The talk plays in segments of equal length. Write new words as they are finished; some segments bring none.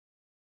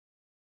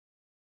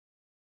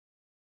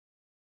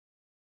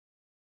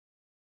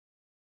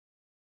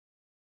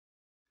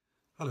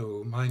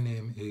Hello, my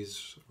name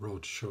is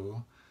Rod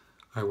Shaw.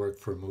 I work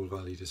for Mole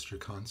Valley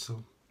District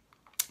Council.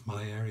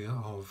 My area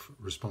of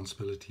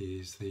responsibility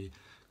is the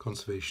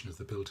conservation of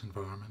the built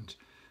environment,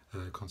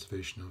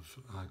 conservation of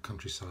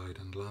countryside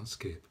and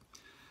landscape.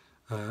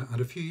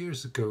 And a few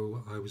years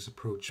ago I was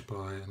approached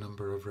by a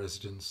number of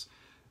residents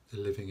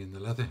living in the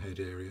Leatherhead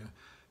area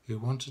who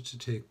wanted to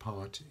take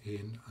part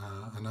in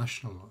a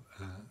national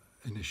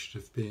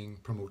initiative being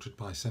promoted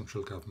by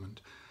central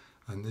government,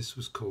 and this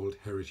was called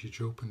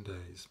Heritage Open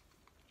Days.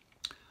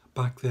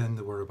 Back then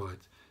there were about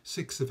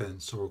 6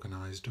 events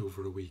organised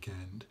over a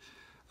weekend,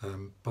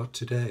 but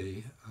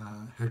today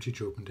Heritage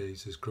Open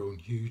Days has grown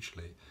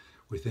hugely.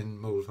 Within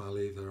Mole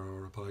Valley there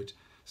are about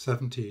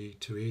 70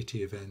 to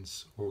 80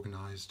 events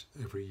organised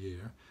every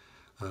year.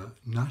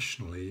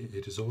 Nationally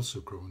it has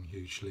also grown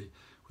hugely,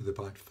 with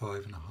about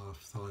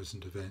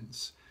 5,500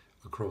 events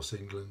across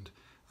England,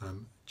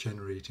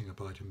 generating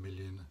about 1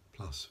 million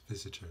plus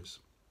visitors.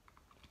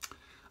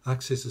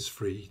 Access is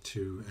free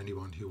to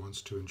anyone who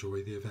wants to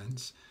enjoy the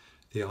events.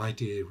 The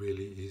idea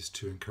really is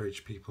to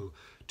encourage people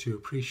to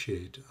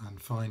appreciate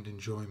and find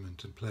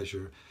enjoyment and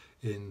pleasure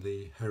in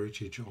the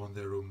heritage on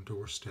their own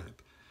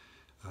doorstep.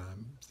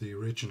 The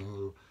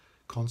original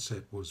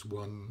concept was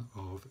one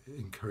of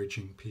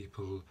encouraging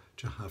people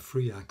to have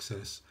free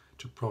access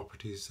to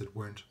properties that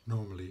weren't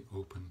normally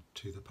open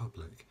to the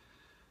public.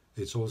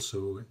 It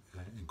also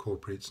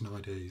incorporates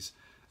nowadays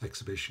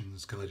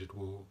exhibitions, guided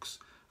walks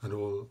and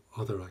all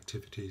other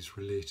activities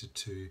related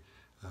to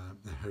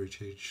the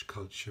heritage,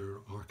 culture,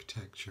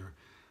 architecture,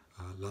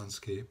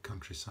 landscape,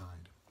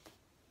 countryside.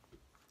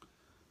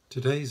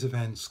 Today's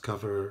events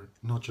cover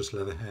not just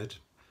Leatherhead,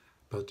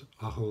 but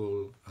a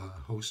whole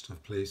host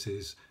of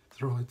places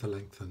throughout the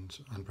length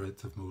and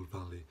breadth of Mole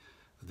Valley,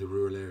 the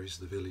rural areas,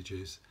 the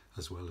villages,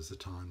 as well as the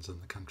towns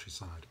and the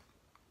countryside.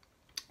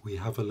 We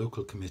have a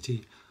local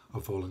committee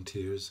of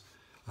volunteers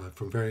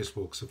from various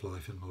walks of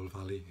life in Mole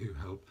Valley who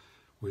help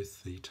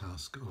with the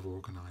task of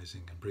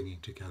organising and bringing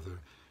together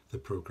the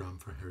programme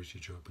for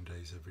Heritage Open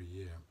Days every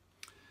year.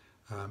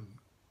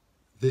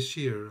 This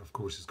year, of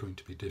course, is going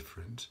to be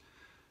different.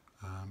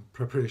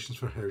 Preparations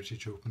for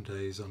Heritage Open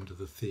Days under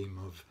the theme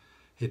of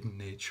hidden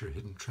nature,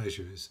 hidden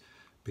treasures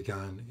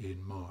began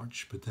in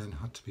March, but then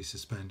had to be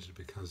suspended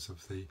because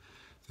of the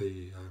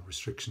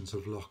restrictions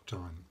of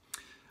lockdown.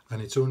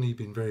 And it's only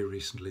been very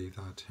recently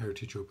that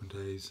Heritage Open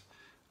Days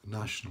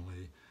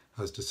nationally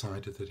has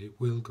decided that it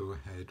will go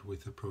ahead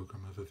with a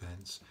programme of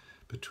events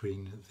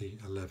between the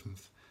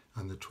 11th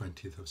and the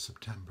 20th of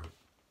September.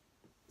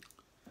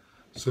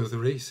 So the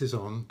race is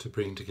on to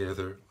bring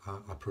together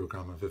a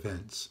programme of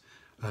events,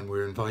 and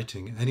we're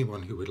inviting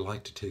anyone who would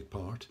like to take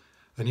part,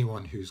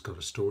 anyone who's got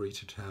a story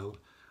to tell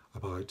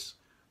about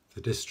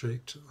the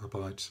district,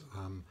 about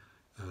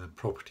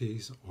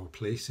properties or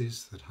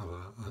places that have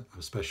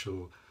a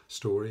special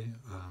story,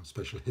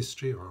 special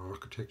history or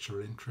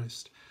architectural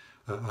interest,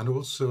 and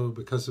also,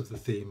 because of the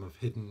theme of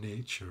hidden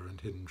nature and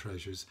hidden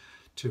treasures,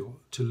 to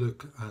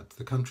look at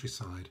the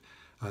countryside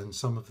and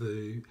some of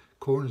the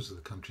corners of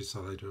the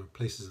countryside or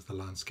places of the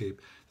landscape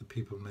that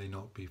people may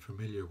not be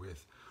familiar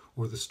with,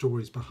 or the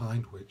stories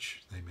behind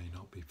which they may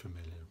not be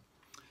familiar.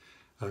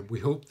 We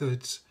hope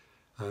that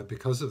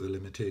because of the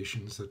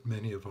limitations that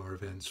many of our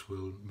events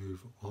will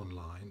move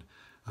online,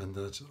 and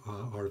that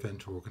our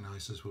event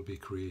organisers will be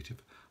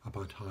creative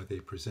about how they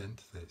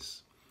present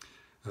this.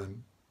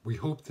 We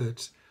hope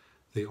that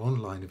the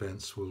online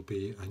events will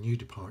be a new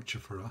departure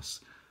for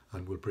us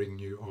and will bring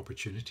new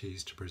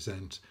opportunities to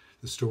present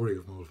the story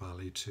of Mole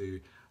Valley to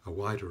a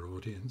wider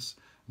audience,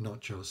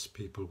 not just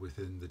people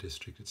within the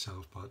district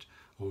itself, but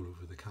all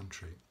over the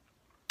country.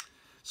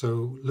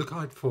 So look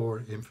out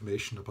for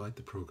information about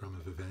the programme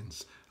of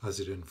events as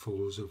it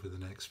unfolds over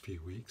the next few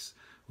weeks.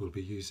 We'll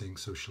be using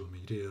social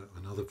media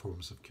and other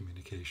forms of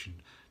communication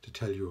to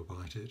tell you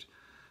about it.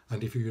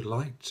 And if you would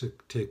like to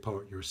take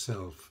part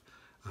yourself,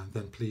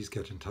 then please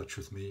get in touch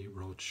with me,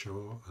 Rod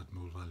Shaw, at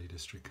Mole Valley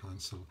District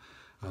Council,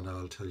 and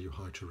I'll tell you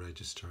how to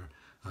register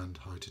and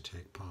how to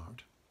take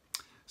part.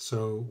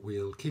 So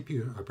we'll keep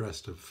you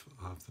abreast of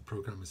the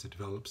programme as it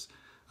develops.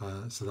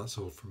 So that's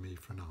all from me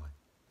for now.